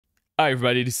Hi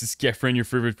everybody, this is Kefren, your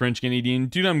favorite French Canadian.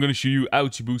 Today I'm going to show you how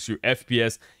to boost your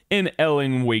FPS in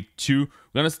Alan Wake 2. We're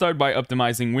going to start by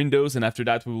optimizing Windows, and after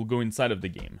that we will go inside of the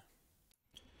game.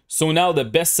 So now the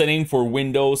best setting for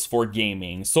Windows for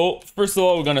gaming. So first of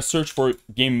all, we're going to search for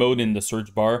game mode in the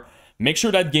search bar. Make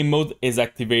sure that game mode is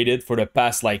activated for the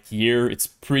past year. It's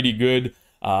pretty good.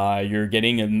 You're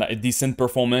getting a decent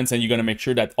performance, and you're going to make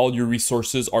sure that all your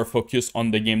resources are focused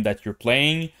on the game that you're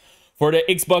playing. For the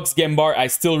Xbox game bar, I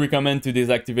still recommend to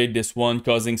deactivate this one,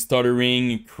 causing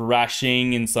stuttering,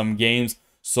 crashing in some games.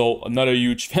 So I'm not a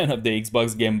huge fan of the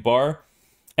Xbox game bar.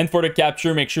 And for the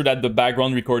capture, make sure that the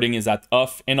background recording is at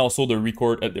off, and also the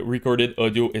recorded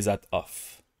audio is at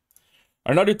off.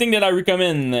 Another thing that I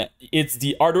recommend, it's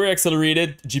the hardware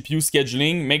accelerated GPU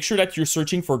scheduling. Make sure that you're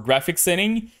searching for graphics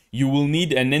setting. You will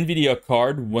need an NVIDIA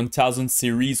card, 1000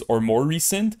 series or more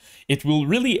recent. It will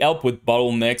really help with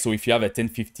bottlenecks. So if you have a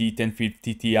 1050,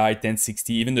 1050 Ti,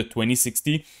 1060, even the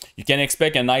 2060, you can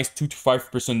expect a nice 2 to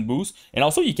 5% boost. And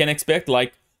also you can expect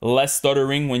less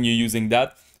stuttering when you're using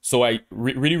that. So I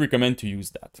really recommend to use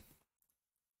that.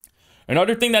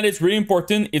 Another thing that is really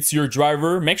important, it's your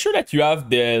driver. Make sure that you have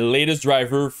the latest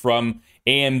driver from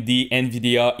AMD,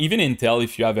 NVIDIA, even Intel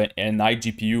if you have an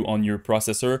iGPU on your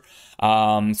processor.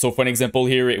 So for an example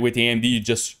here with AMD, you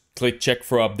just click check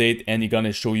for update and it's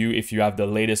gonna show you if you have the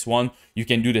latest one. You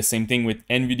can do the same thing with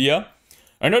NVIDIA.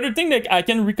 Another thing that I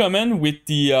can recommend with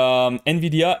the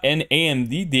NVIDIA and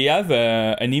AMD, they have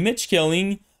an image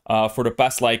scaling for the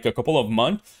past a couple of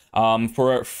months. From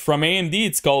AMD,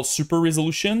 it's called Super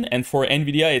Resolution, and for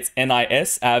NVIDIA, it's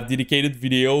NIS. I have dedicated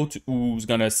video who's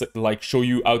gonna show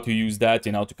you how to use that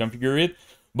and how to configure it.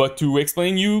 But to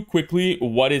explain you quickly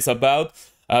what it's about,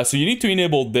 so you need to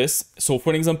enable this. So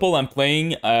for example, I'm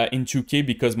playing in 2K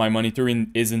because my monitor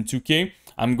is in 2K.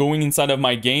 I'm going inside of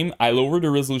my game. I lower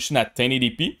the resolution at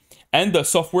 1080p, and the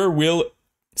software will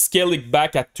scale it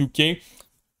back at 2K.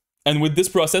 And with this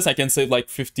process, I can save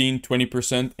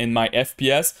 15-20% in my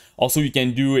FPS. Also, you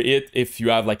can do it if you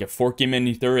have a 4K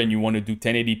monitor and you want to do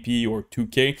 1080p or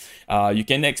 2K. You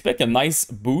can expect a nice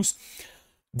boost.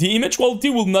 The image quality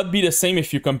will not be the same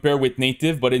if you compare with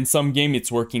native, but in some game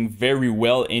it's working very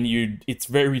well, and it's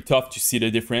very tough to see the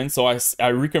difference. So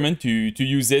I recommend to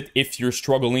use it if you're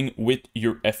struggling with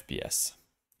your FPS.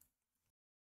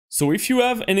 So if you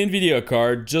have an NVIDIA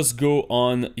card, just go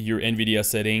on your NVIDIA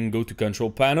setting, go to control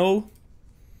panel,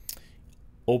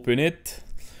 open it,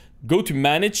 go to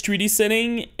manage 3D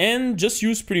setting, and just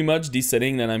use pretty much the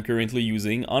setting that I'm currently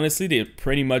using. Honestly, they're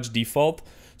pretty much default.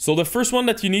 So the first one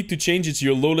that you need to change is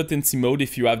your low latency mode.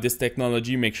 If you have this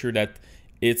technology, make sure that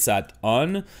it's at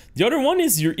on. The other one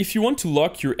is if you want to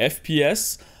lock your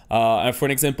FPS. For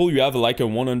an example, you have a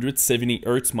 170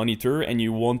 Hz monitor and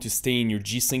you want to stay in your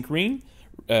G-Sync range,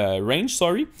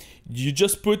 you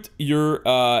just put your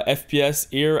FPS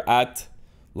here at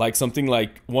something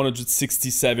like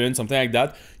 167, something like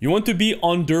that. You want to be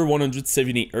under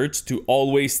 170 Hz to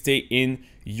always stay in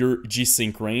your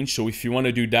G-Sync range. So if you want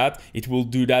to do that, it will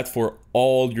do that for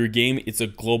all your game. It's a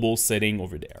global setting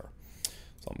over there.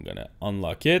 So I'm gonna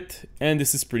unlock it, and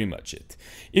this is pretty much it.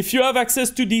 If you have access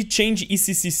to the change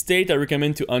ECC state, I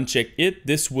recommend to uncheck it.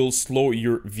 This will slow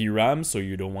your VRAM, so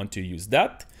you don't want to use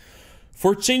that.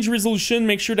 For change resolution,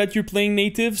 make sure that you're playing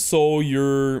native. So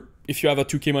if you have a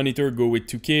 2K monitor, go with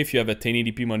 2K. If you have a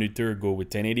 1080p monitor, go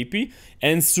with 1080p.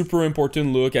 And super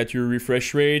important, look at your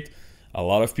refresh rate. A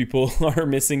lot of people are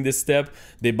missing this step.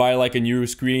 They buy a new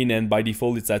screen and by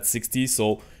default it's at 60.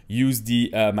 So use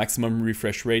the maximum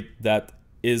refresh rate that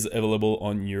is available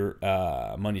on your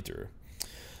monitor.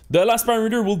 The last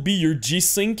parameter will be your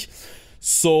G-Sync.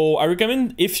 So I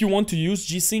recommend, if you want to use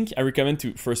G-Sync, I recommend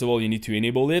to, first of all, you need to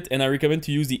enable it, and I recommend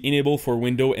to use the enable for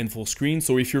window and full screen.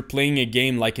 So if you're playing a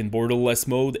game like in borderless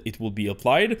mode, it will be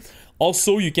applied.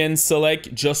 Also, you can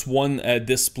select just one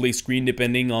display screen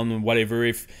depending on whatever.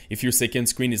 If your second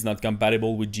screen is not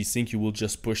compatible with G-Sync, you will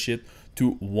just push it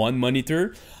to one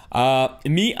monitor.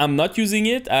 Me, I'm not using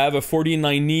it. I have a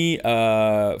 4090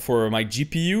 for my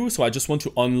GPU, so I just want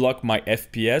to unlock my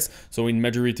FPS. So in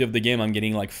majority of the game, I'm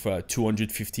getting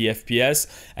 250 FPS,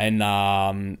 and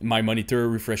my monitor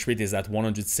refresh rate is at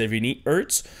 170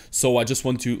 Hz. So I just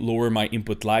want to lower my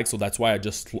input lag, so that's why I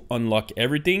just unlock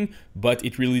everything, but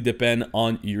it really depends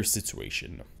on your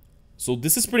situation. So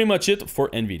this is pretty much it for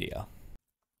NVIDIA.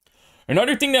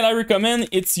 Another thing that I recommend,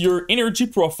 it's your energy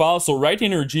profile. So write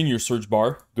energy in your search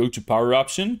bar, go to power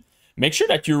option. Make sure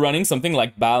that you're running something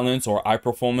like balance or high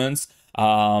performance.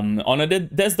 On a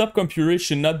desktop computer, it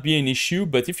should not be an issue,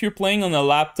 but if you're playing on a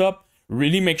laptop,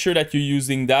 really make sure that you're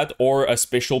using that or a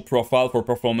special profile for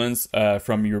performance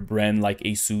from your brand like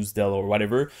Asus, Dell, or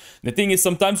whatever. The thing is,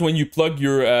 sometimes when you plug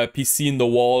your PC in the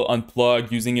wall, unplug,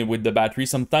 using it with the battery,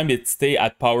 sometimes it stay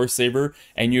at power saver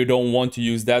and you don't want to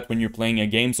use that when you're playing a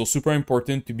game. So super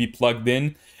important to be plugged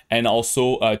in and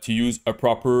also to use a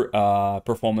proper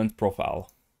performance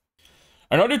profile.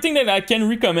 Another thing that I can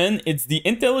recommend, it's the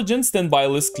Intelligent Standby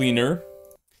List Cleaner.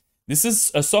 This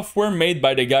is a software made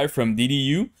by the guy from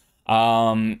DDU.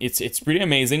 It's pretty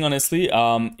amazing, honestly.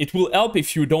 It will help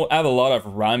if you don't have a lot of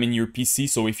RAM in your PC.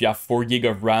 So if you have 4 gig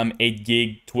of RAM, 8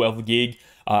 gig, 12 gig,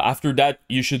 after that,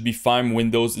 you should be fine.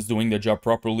 Windows is doing the job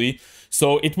properly.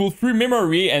 So it will free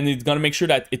memory and it's gonna make sure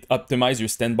that it optimizes your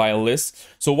standby list.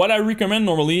 So what I recommend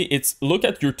normally, it's look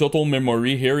at your total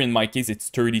memory here. In my case, it's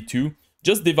 32.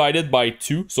 Just divide it by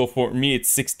 2. So for me, it's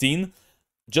 16.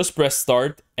 Just press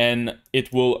start and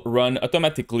it will run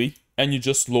automatically. And you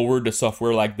just lower the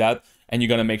software like that and you're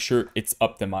gonna make sure it's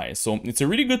optimized. So it's a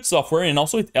really good software and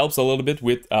also it helps a little bit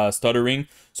with stuttering.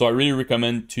 So I really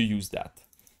recommend to use that.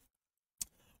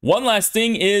 One last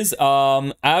thing is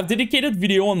I have dedicated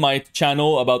video on my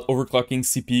channel about overclocking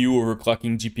CPU,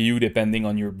 overclocking GPU, depending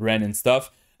on your brand and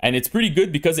stuff. And it's pretty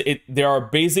good because there are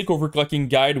basic overclocking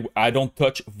guide. I don't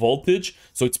touch voltage,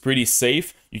 so it's pretty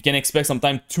safe. You can expect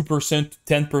sometimes 2%,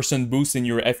 10% boost in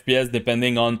your FPS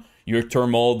depending on your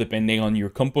thermal, depending on your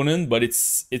component. But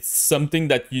it's something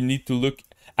that you need to look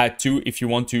at too if you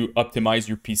want to optimize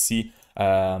your PC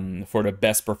for the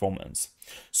best performance.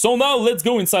 So now let's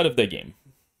go inside of the game.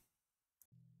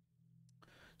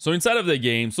 So inside of the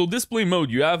game, so display mode,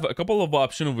 you have a couple of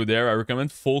options over there. I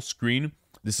recommend full screen.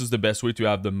 This is the best way to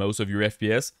have the most of your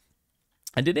FPS.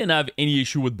 I didn't have any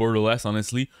issue with borderless,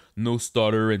 honestly. No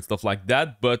stutter and stuff like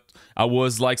that. But I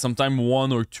was like sometime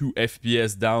 1 or 2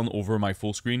 FPS down over my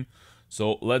full screen.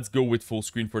 So let's go with full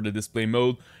screen for the display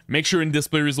mode. Make sure in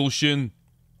display resolution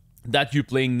that you're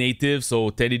playing native.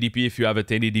 So 1080p if you have a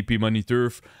 1080p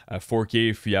monitor. 4K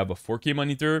if you have a 4K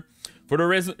monitor. For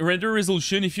the render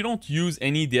resolution, if you don't use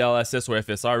any DLSS or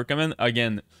FSR, I recommend,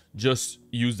 again, just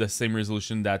use the same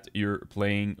resolution that you're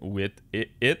playing with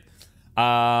it.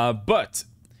 But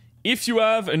if you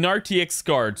have an RTX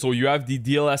card, so you have the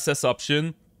DLSS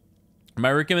option,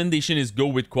 my recommendation is go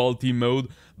with quality mode,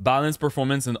 balance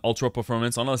performance, and ultra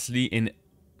performance. Honestly, in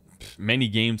many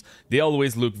games, they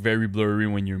always look very blurry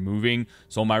when you're moving.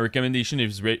 So my recommendation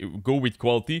is go with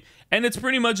quality. And it's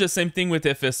pretty much the same thing with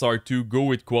FSR2. Go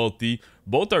with quality.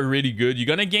 Both are really good. You're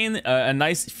gonna gain a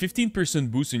nice 15%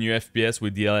 boost in your FPS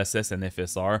with DLSS and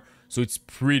FSR. So it's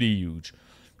pretty huge.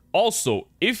 Also,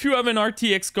 if you have an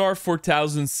RTX card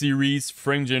 4000 series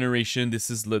frame generation,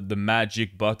 this is the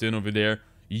magic button over there.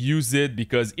 Use it,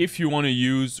 because if you want to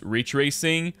use ray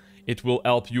tracing, it will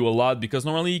help you a lot, because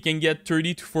normally you can get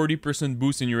 30 to 40%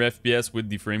 boost in your FPS with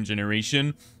the frame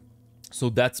generation. So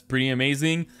that's pretty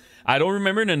amazing. I don't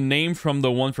remember the name from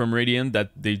the one from Radeon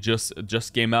that they just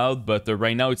came out, but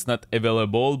right now it's not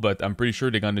available, but I'm pretty sure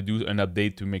they're going to do an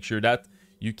update to make sure that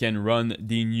you can run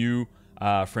the new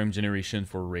frame generation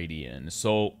for Radeon.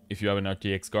 So if you have an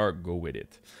RTX card, go with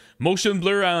it. Motion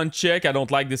blur I uncheck. I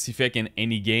don't like this effect in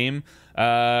any game.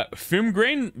 Film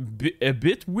grain, a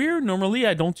bit weird. Normally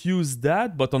I don't use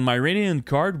that, but on my Radeon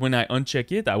card, when I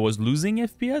uncheck it, I was losing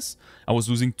FPS. I was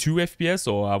losing 2 FPS,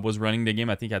 so I was running the game,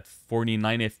 I think, at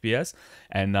 49 FPS.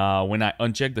 And when I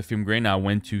unchecked the film grain, I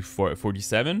went to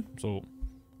 47. So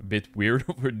a bit weird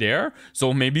over there.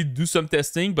 So maybe do some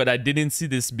testing, but I didn't see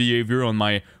this behavior on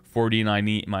my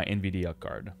 4090, my NVIDIA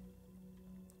card.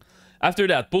 After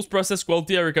that, post-process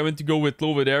quality, I recommend to go with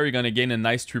low over there. You're going to gain a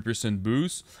nice 3%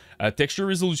 boost. Texture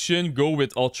resolution, go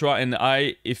with ultra and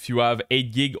high if you have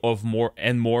 8 gig of more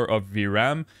of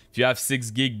VRAM. If you have 6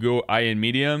 gig, go high and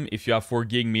medium. If you have 4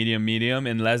 gig, medium,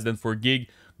 and less than 4 gig,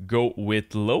 go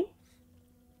with low.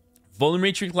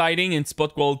 Volumetric lighting and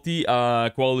spot quality,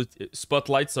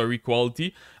 spotlight,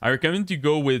 quality. I recommend to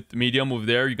go with medium over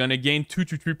there. You're going to gain 2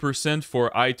 to 3%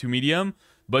 for high to medium,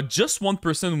 but just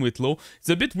 1% with low. It's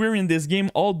a bit weird in this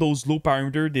game. All those low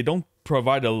parameters, they don't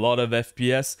provide a lot of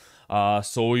FPS.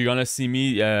 So you're gonna see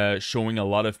me showing a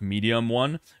lot of medium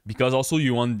one, because also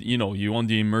you want, you want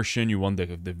the immersion, you want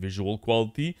the visual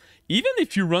quality. Even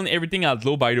if you run everything at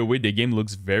low, by the way, the game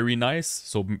looks very nice.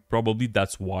 So probably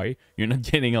that's why you're not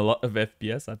getting a lot of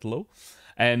FPS at low.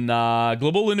 And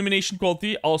global illumination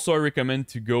quality, also I recommend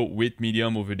to go with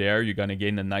medium over there. You're gonna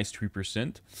gain a nice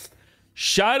 3%.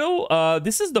 Shadow,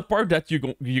 this is the part that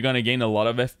you're gonna gain a lot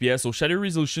of FPS. So shadow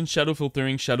resolution, shadow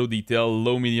filtering, shadow detail,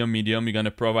 low, medium, you're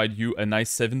gonna provide you a nice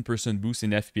 7% boost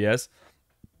in FPS.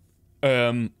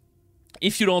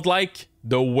 If you don't like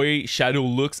the way shadow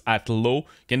looks at low,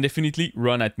 you can definitely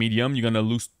run at medium. You're gonna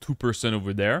lose 2%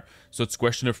 over there, so it's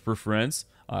question of preference.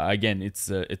 Again, it's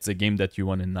a game that you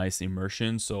want a nice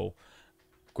immersion, so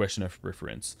question of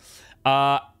preference.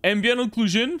 Ambient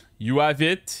occlusion, you have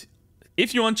it.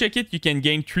 If you uncheck it, you can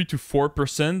gain 3 to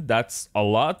 4%. That's a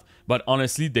lot, but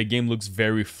honestly, the game looks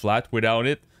very flat without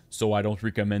it, so I don't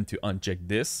recommend to uncheck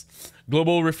this.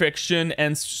 Global reflection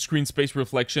and screen space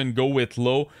reflection, go with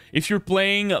low. If you're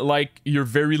playing like you're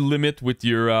very limit with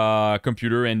your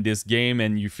computer in this game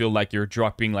and you feel like you're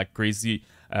dropping like crazy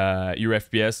your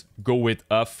FPS, go with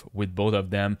off with both of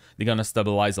them. They're gonna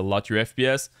stabilize a lot your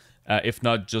FPS. If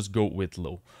not, just go with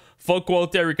low. Full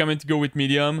quality, I recommend to go with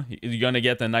medium. You're gonna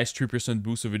get a nice 3%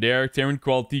 boost over there. Terrain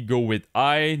quality, go with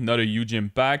high, not a huge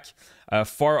impact.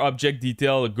 Far object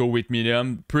detail, go with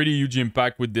medium. Pretty huge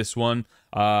impact with this one.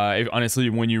 Honestly,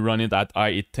 when you run it at high,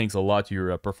 it takes a lot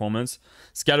your performance.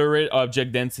 Scatter rate,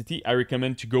 object density, I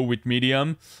recommend to go with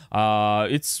medium.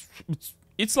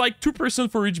 It's like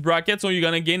 2% for each bracket, so you're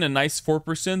gonna gain a nice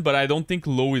 4%, but I don't think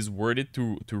low is worth it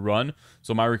to run.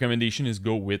 So my recommendation is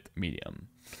go with medium.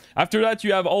 After that,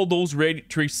 you have all those ray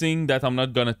tracing that I'm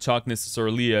not gonna talk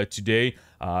necessarily today,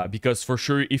 because for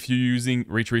sure, if you're using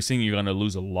ray tracing, you're gonna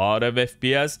lose a lot of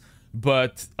FPS.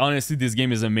 But honestly, this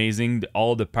game is amazing.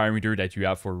 All the parameters that you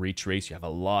have for ray trace, you have a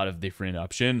lot of different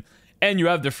options. And you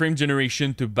have the frame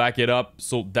generation to back it up,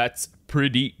 so that's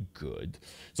pretty good.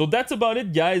 So that's about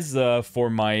it, guys, for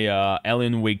my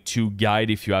Alan Wake 2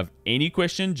 guide. If you have any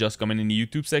question, just comment in the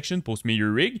YouTube section, post me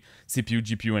your rig, CPU,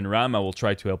 GPU, and RAM. I will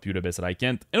try to help you the best that I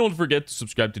can. And don't forget to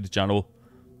subscribe to the channel.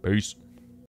 Peace.